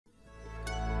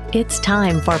It's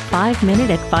time for 5-Minute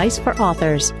Advice for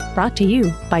Authors, brought to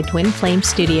you by Twin Flame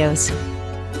Studios.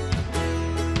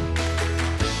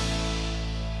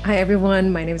 Hi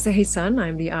everyone, my name is Haesun.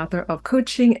 I'm the author of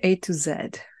Coaching A to Z,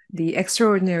 the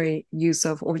extraordinary use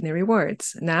of ordinary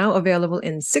words, now available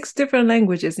in 6 different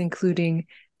languages, including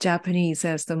Japanese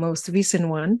as the most recent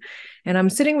one. And I'm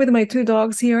sitting with my 2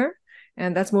 dogs here,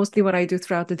 and that's mostly what I do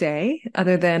throughout the day.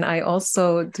 Other than I'm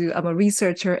a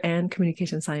researcher and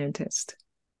communication scientist.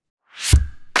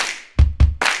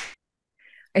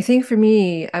 I think for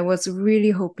me, I was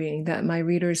really hoping that my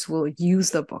readers will use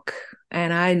the book.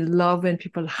 And I love when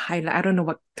people highlight. I don't know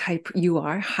what type you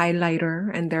are, highlighter,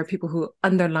 and there are people who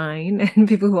underline and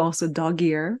people who also dog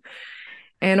ear.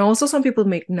 And also some people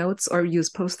make notes or use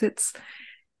Post-its.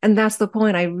 And that's the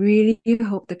point. I really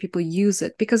hope that people use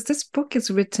it because this book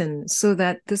is written so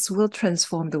that this will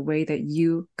transform the way that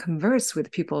you converse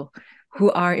with people who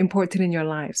are important in your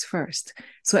lives first.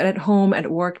 So at home,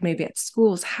 at work, maybe at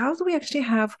schools, how do we actually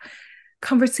have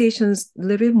conversations a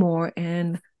little bit more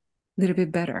and a little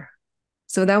bit better?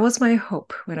 So that was my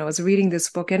hope when I was reading this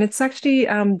book. And it's actually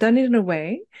done in a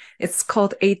way, it's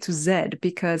called A to Z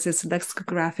because it's a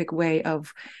lexicographic way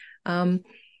of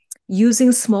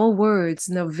using small words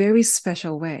in a very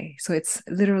special way. So it's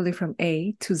literally from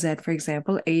A to Z, for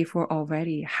example, A for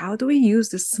already. How do we use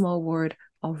this small word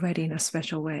already in a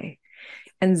special way?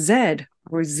 And Z,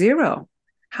 or zero.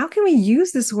 How can we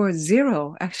use this word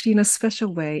zero actually in a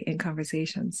special way in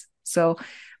conversations? So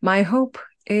my hope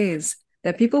is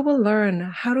that people will learn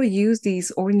how to use these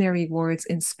ordinary words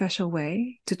in special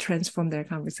way to transform their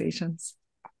conversations.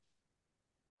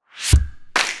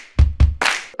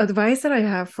 Advice that I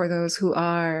have for those who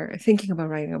are thinking about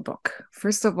writing a book.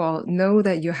 First of all, know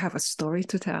that you have a story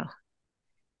to tell.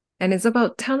 And it's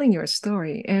about telling your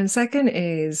story. And second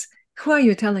is, who are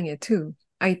you telling it to?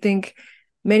 I think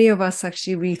many of us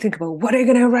actually really think about what am I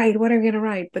going to write? What am I going to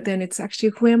write? But then it's actually,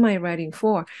 who am I writing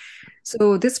for?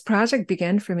 So this project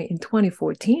began for me in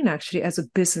 2014, actually, as a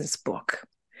business book.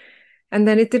 And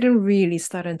then it didn't really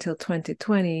start until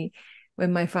 2020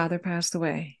 when my father passed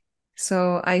away.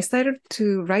 So I started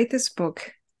to write this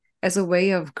book as a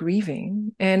way of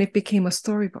grieving, and it became a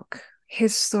storybook,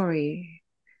 his story,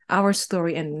 our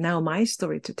story, and now my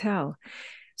story to tell.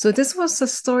 So this was a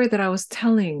story that I was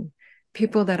telling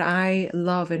people that I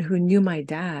love and who knew my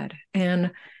dad.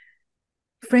 And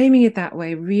framing it that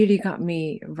way really got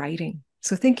me writing.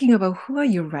 So thinking about who are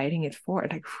you writing it for?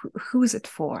 Like, who is it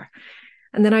for?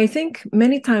 And then I think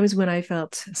many times when I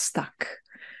felt stuck,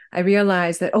 I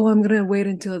realized that, I'm going to wait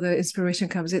until the inspiration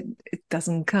comes. It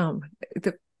doesn't come.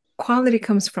 The quality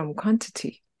comes from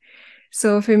quantity.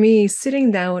 So for me,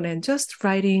 sitting down and just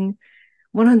writing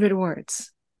 100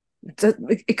 words,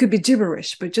 it could be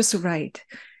gibberish, but just write.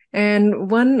 And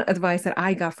one advice that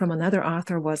I got from another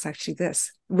author was actually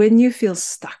this: when you feel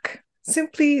stuck,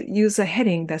 simply use a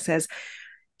heading that says,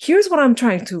 here's what I'm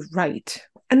trying to write,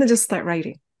 and then just start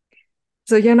writing.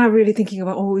 So you're not really thinking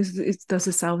about, does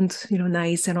it sound,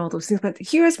 nice and all those things, but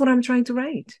here's what I'm trying to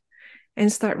write,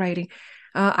 and start writing.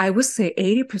 I would say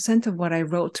 80% of what I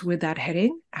wrote with that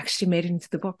heading actually made it into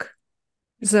the book.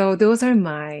 So those are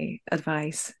my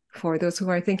advice for those who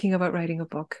are thinking about writing a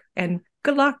book, and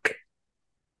good luck.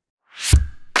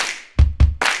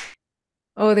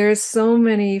 There's so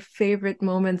many favorite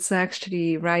moments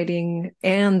actually writing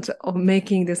and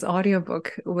making this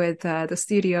audiobook with the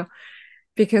studio,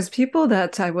 because people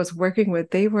that I was working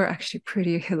with, they were actually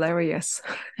pretty hilarious.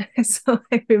 So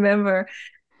I remember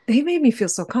they made me feel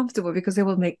so comfortable because they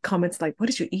will make comments like, what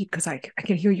did you eat? Because I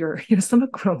can hear your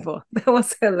stomach grumble. That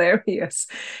was hilarious.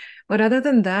 But other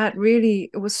than that, really,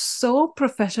 it was so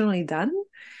professionally done.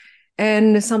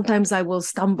 And sometimes I will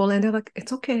stumble and they're like,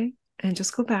 it's okay. And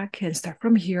just go back and start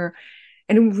from here.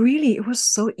 And really, it was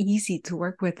so easy to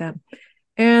work with them.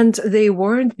 And they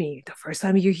warned me, the first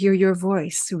time you hear your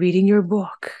voice reading your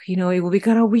book, it will be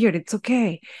kind of weird. It's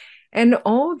okay. And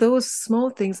all those small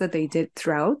things that they did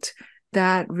throughout,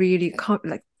 that really,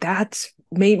 that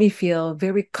made me feel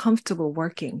very comfortable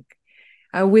working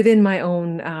within my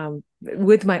own,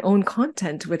 with my own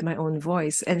content, with my own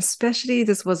voice. And especially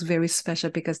this was very special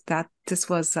because this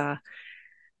was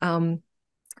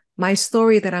my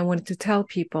story that I wanted to tell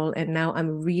people. And now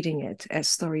I'm reading it as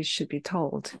stories should be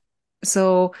told.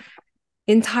 So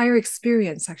entire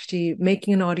experience actually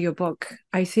making an audiobook,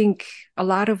 I think a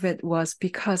lot of it was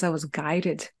because I was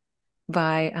guided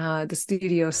by the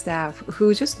studio staff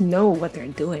who just know what they're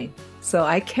doing. So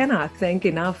I cannot thank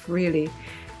enough, really.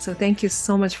 So thank you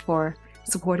so much for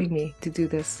supporting me to do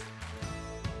this.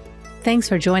 Thanks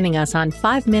for joining us on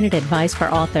 5-Minute Advice for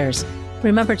Authors.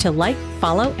 Remember to like,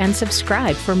 follow, and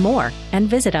subscribe for more, and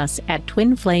visit us at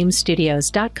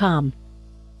twinflamestudios.com.